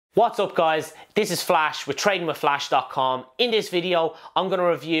What's up guys, this is Flash with tradingwithflash.com. In this video, I'm going to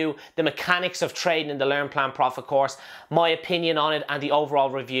review the mechanics of trading in the Learn Plan Profit course, my opinion on it and the overall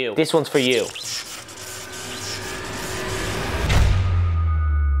review. This one's for you.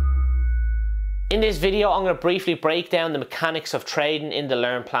 In this video, I'm going to briefly break down the mechanics of trading in the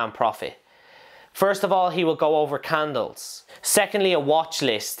Learn Plan Profit. First of all, he will go over candles. Secondly, a watch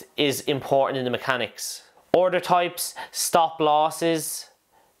list is important in the mechanics. Order types, stop losses,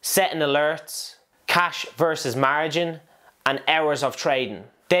 setting alerts, cash versus margin, and hours of trading.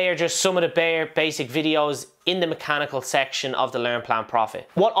 They are just some of the bare basic videos in the mechanical section of the Learn Plan Profit.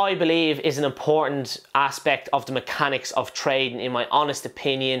 What I believe is an important aspect of the mechanics of trading, in my honest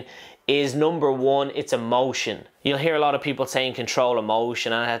opinion, is number one, it's emotion. You'll hear a lot of people saying control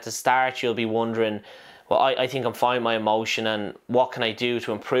emotion, and at the start you'll be wondering, well, I think I'm fine with my emotion and what can I do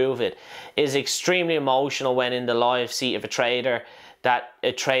to improve it? It is extremely emotional when in the live seat of a trader that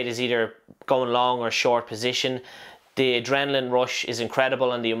a trade is either going long or short position. The adrenaline rush is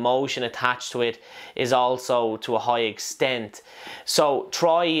incredible and the emotion attached to it is also to a high extent. So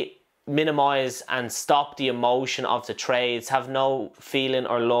try minimize and stop the emotion of the trades. Have no feeling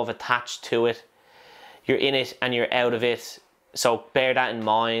or love attached to it. You're in it and you're out of it. So bear that in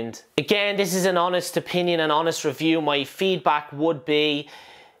mind. Again, this is an honest opinion, an honest review. My feedback would be,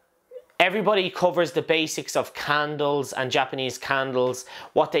 everybody covers the basics of candles and Japanese candles.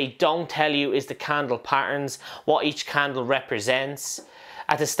 What they don't tell you is the candle patterns, what each candle represents.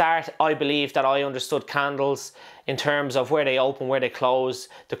 At the start, I believe that I understood candles in terms of where they open, where they close,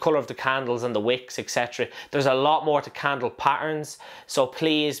 the color of the candles and the wicks, etc. There's a lot more to candle patterns, so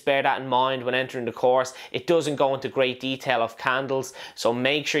please bear that in mind when entering the course. It doesn't go into great detail of candles, so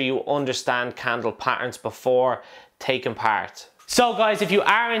make sure you understand candle patterns before taking part. So guys, if you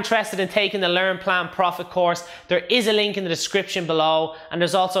are interested in taking the Learn Plan Profit course, there is a link in the description below, and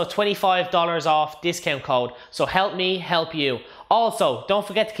there's also a $25 off discount code. So help me help you. Also, don't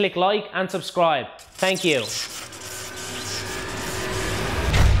forget to click like and subscribe. Thank you.